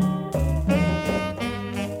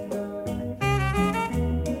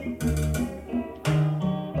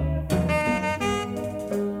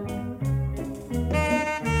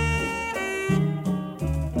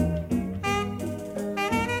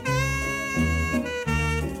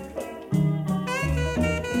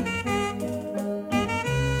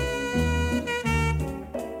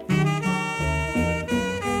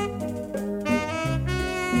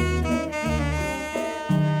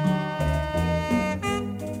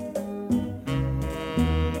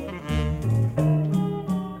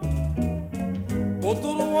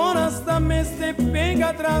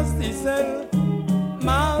atrás de ser,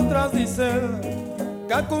 mal atrás de ser,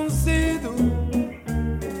 que consigo.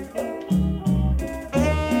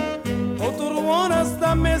 Outro horas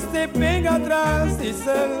também se pega atrás de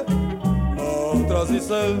ser, mal atrás de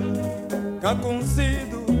ser, que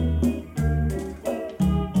consigo.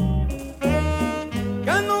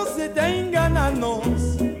 Que não se tem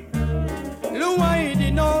engananos, lua e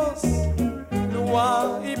de nós,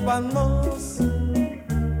 lua e para nós.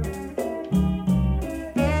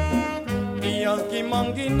 Que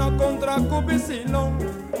manguina contra cobisilão,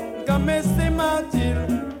 cameste matil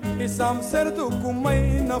e sam certo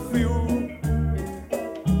comai na fio.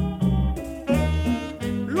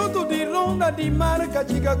 Luto de ronda de marca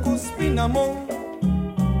chica cuspi na mão,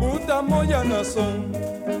 buta moja na som,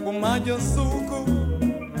 o maio suco.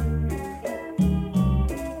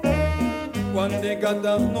 Quando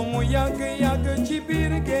gata no moyake yake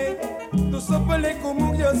chipirke, tu sopele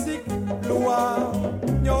como yasik lua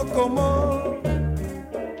nyokomo.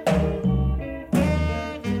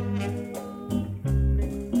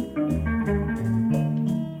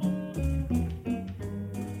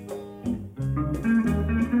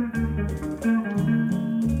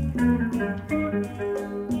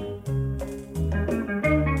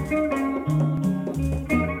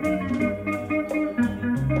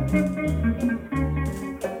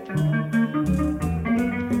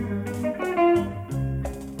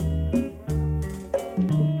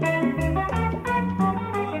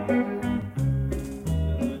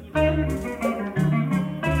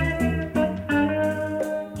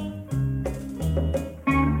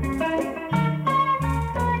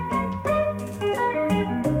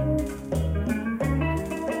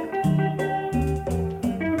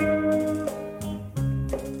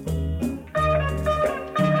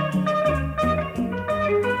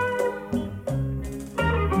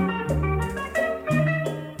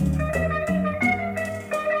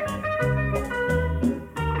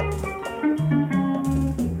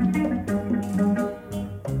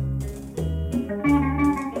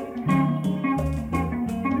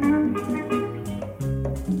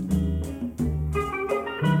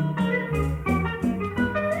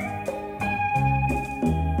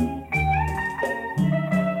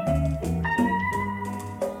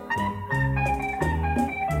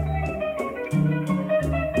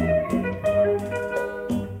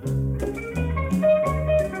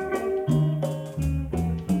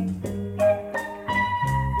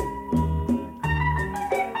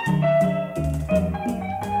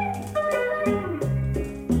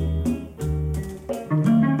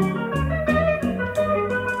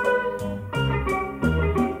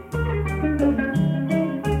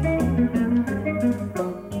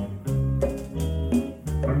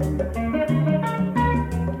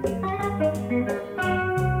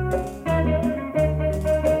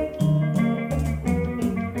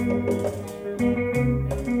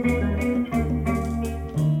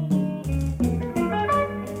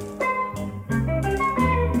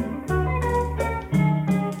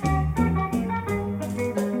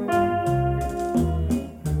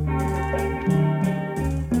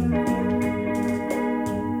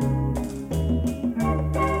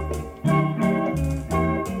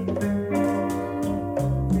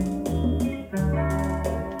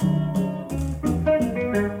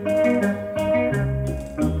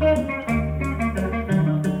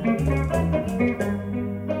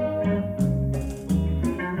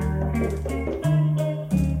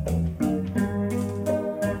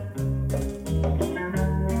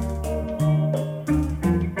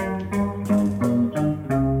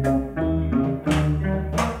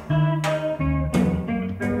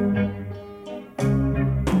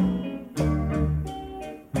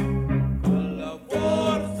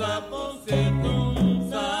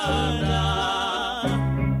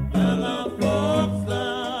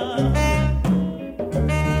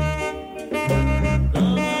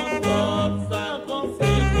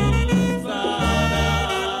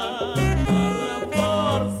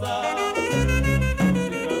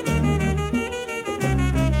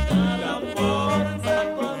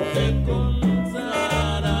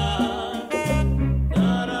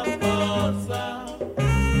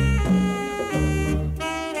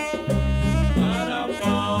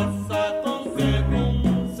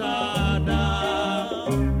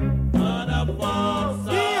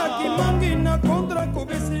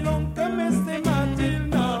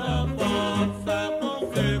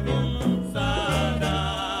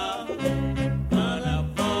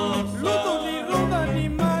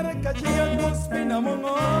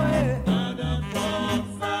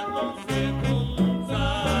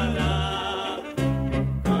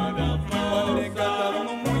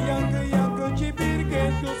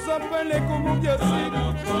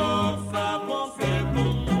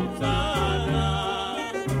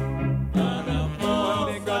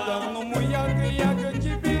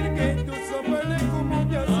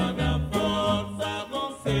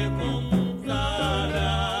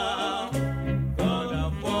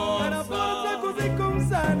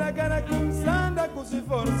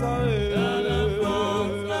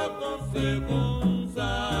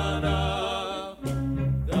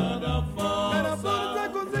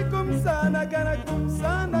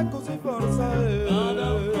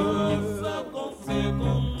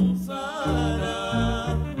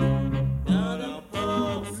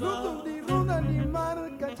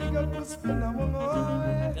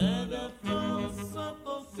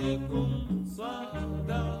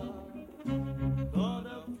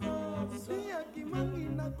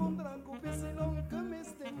 Contra cu pesilon că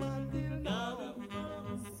mi-este matil.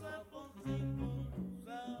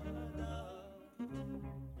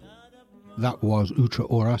 That was Outre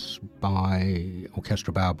Horas by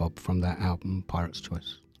Orchestra Baobab from their album Pirate's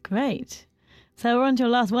Choice. Great. So we're on to your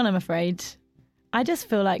last one, I'm afraid. I just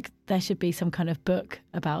feel like there should be some kind of book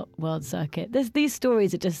about World Circuit. These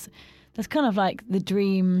stories are just, that's kind of like the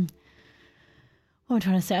dream. What am I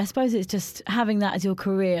trying to say? I suppose it's just having that as your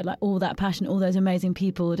career, like all that passion, all those amazing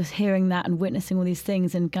people, just hearing that and witnessing all these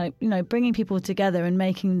things and kind of, bringing people together and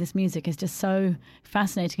making this music is just so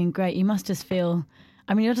fascinating and great. You must just feel,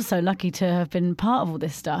 you're just so lucky to have been part of all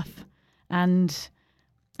this stuff. And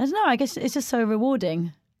I don't know, I guess it's just so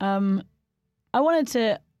rewarding. I wanted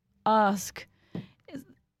to ask,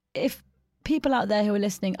 if people out there who are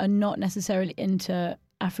listening are not necessarily into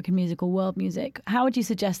African music or world music, how would you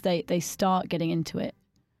suggest they start getting into it?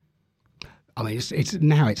 It's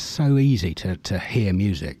now it's so easy to hear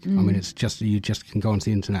music. It's just, you just can go onto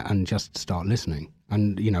the internet and just start listening.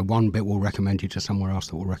 And, one bit will recommend you to somewhere else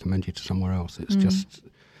that will recommend you to somewhere else. It's just,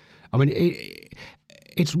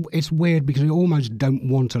 it's weird because you almost don't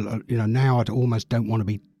want to, now I almost don't want to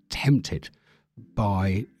be tempted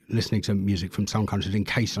by listening to music from some countries in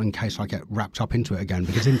case I get wrapped up into it again,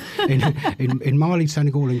 because in Mali,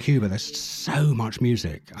 Senegal and Cuba there's so much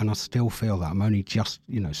music and I still feel that I'm only just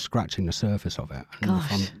scratching the surface of it.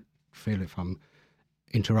 And if I'm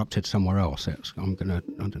interrupted somewhere else, I'm gonna,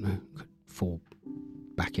 I don't know, fall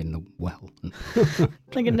back in the well.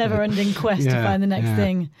 Like a never-ending quest to find the next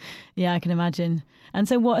thing. Yeah, I can imagine. And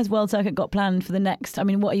so what has World Circuit got planned for the next,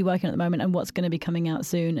 what are you working on at the moment and what's going to be coming out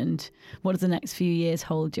soon, and what does the next few years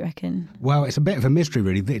hold, do you reckon? Well, it's a bit of a mystery,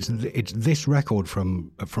 really. It's this record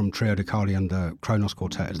from Trio de Cali and the Kronos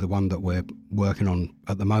Quartet is the one that we're working on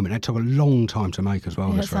at the moment. It took a long time to make as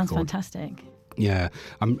well, this record. That sounds fantastic. Yeah,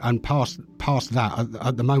 and past that,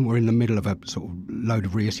 at the moment we're in the middle of a sort of load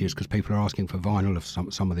of reissues because people are asking for vinyl of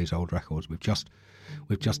some of these old records. We've just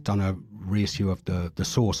done a reissue of the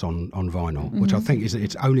Source on vinyl, which I think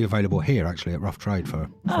it's only available here actually at Rough Trade for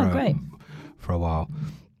a while.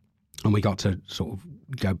 And we got to sort of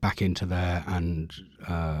go back into there and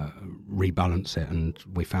rebalance it, and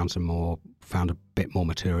we found a bit more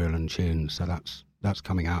material and tunes, so that's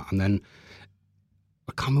coming out. And then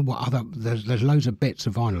I can't remember what other. There's loads of bits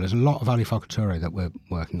of vinyl. There's a lot of Ali Fakatoury that we're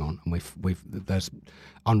working on, and there's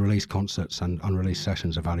unreleased concerts and unreleased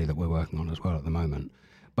sessions of Ali that we're working on as well at the moment.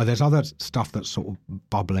 But there's other stuff that's sort of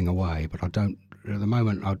bubbling away. But at the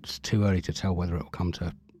moment, it's too early to tell whether it will come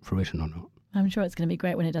to fruition or not. I'm sure it's going to be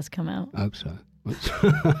great when it does come out. I hope so.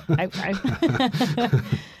 Hope so.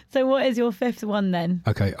 So what is your fifth one then?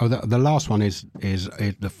 Okay, the last one is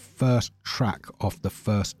the first track of the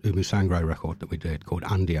first Oumou Sangaré record that we did, called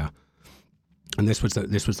Andia, and this was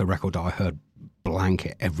the record that I heard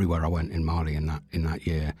blanket everywhere I went in Mali in that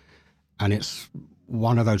year, and it's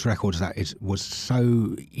one of those records that was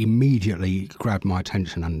so immediately grabbed my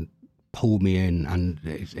attention and pulled me in, and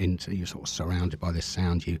you're sort of surrounded by this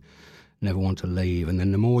sound you never want to leave. And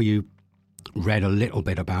then the more you read a little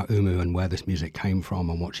bit about Oumou and where this music came from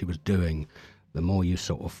and what she was doing, the more you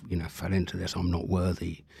sort of, fell into this I'm not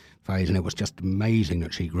worthy phase. And it was just amazing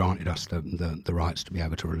that she granted us the rights to be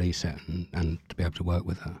able to release it and to be able to work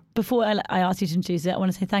with her. Before I ask you to introduce it, I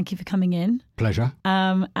want to say thank you for coming in. Pleasure.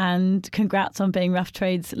 And congrats on being Rough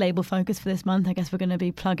Trade's label focus for this month. I guess we're going to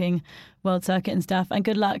be plugging World Circuit and stuff. And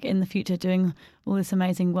good luck in the future doing all this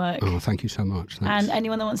amazing work. Oh, thank you so much. Thanks. And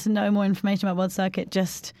anyone that wants to know more information about World Circuit,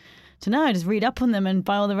 just read up on them and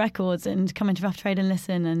buy all the records and come into Rough Trade and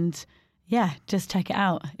listen, and just check it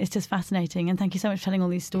out. It's just fascinating, and thank you so much for telling all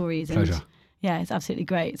these stories. Pleasure. And, it's absolutely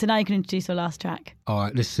great. So now you can introduce your last track. All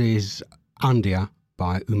right, this is Andia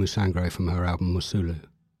by Oumou Sangaré from her album Musulu.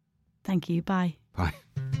 Thank you. Bye. Bye.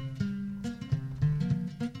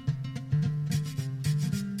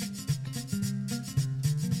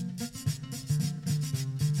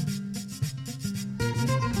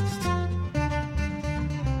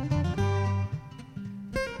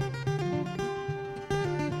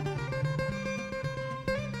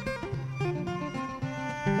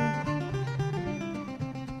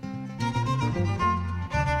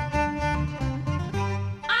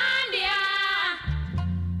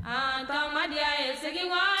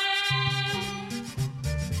 Seguimos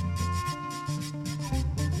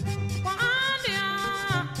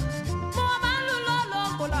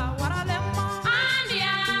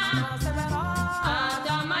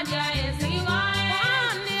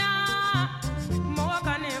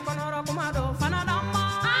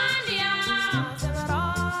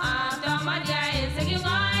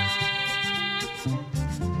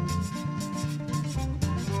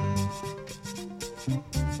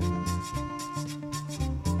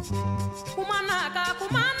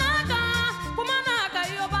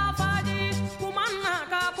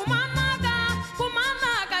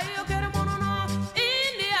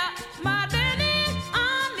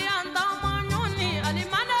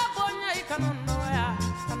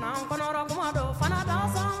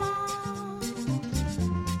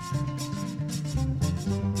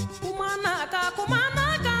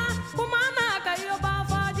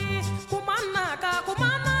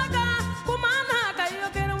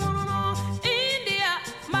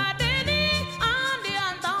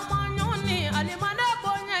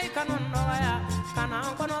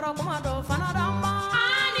kana konoro kuma do fana damba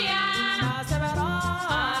Andia, sebero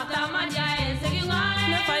Tamadia, Segingai,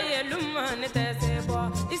 ne faye lumma ne tesebo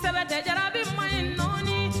isebete jarabi main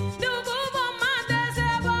noni dugu bo ma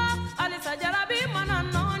tesebo alisa jarabi mana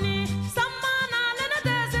noni samana ne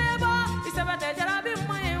tesebo isebete jarabi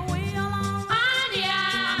main wiyala Andia,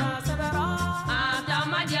 sebero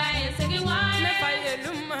Tamadia, Segingai, ne faye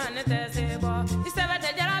lumma ne tesebo isebete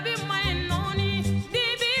jarabi main noni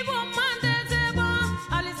dibi bo ma tesebo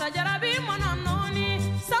alisa jarabi mana noni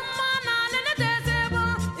samana ne tesebo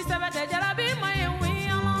isebete jarabi main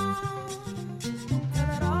wiyala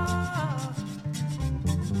sebero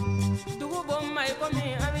dugu bo mai komi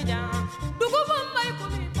Abidjan dugu bo mai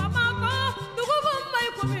komi Bamako dugu bo mai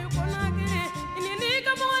komi Conakry ini ni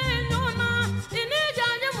kamo nyona ini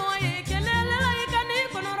janye moye kelele ikani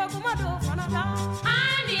konoro kuma do fanada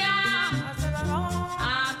Andia, sebero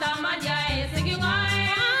Tamadia, Segingai,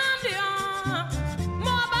 andia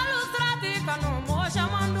mo balu strati kanu mo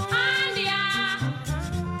shamandu Andia,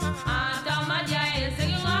 Tamadia,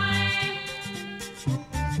 Segingai.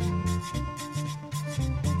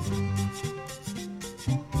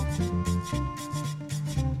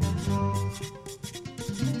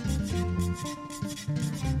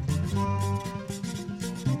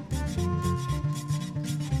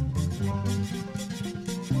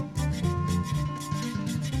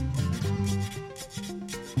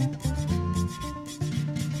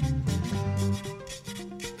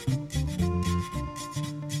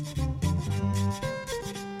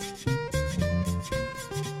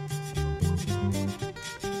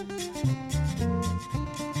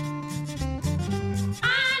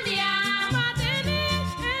 Andia, matini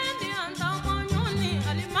endi anta monyoni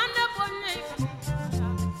alimanda ponye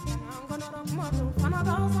konoro kuma do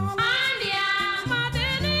fanada Andia,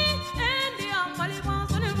 matini endi amali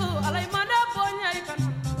basunibu alimanda ponye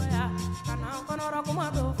kananoya kana konoro kuma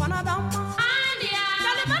do fanada Andia,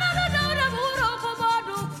 kali manado dawda buro ko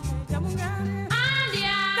bodu jamungani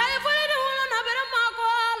Andia, kay fuli de wala na bere mako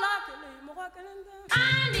ala kele mo ko kelende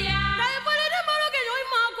Andia, kay fuli de maro ke yoy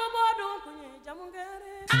mako bodu kunye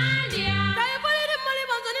jamungani Andia, kay fuli de mali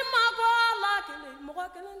basuni mako ala kele mo ko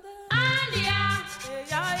kelende Andia,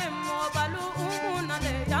 ya mo balu umuna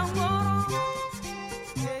le yangoro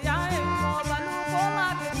ya mo balu kola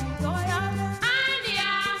ke do ya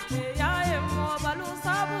Andia, ya mo balu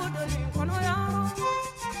sabu do ni kono yaro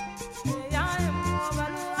ya mo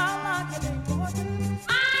balu ala ke le mo ko kelende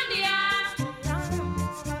Andia,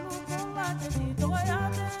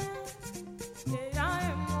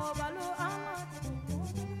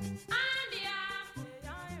 Andia.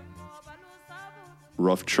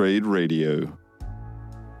 Rough Trade Radio.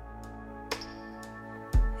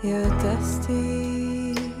 You're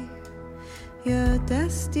dusty, you're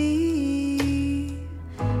dusty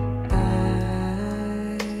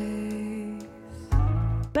eyes.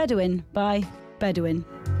 Bedouin by Bedouin.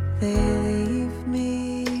 They leave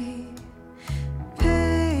me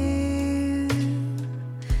pale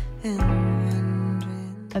and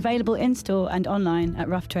wondering, Available in-store and online at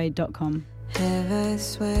roughtrade.com. have I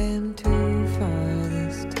swam too far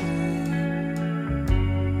this time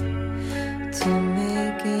to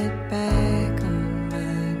make it back on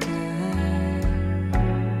my time?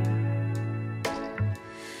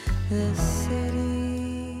 The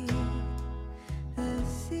city.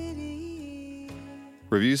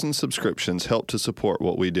 Reviews and subscriptions help to support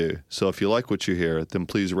what we do, so if you like what you hear, then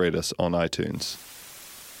please rate us on iTunes.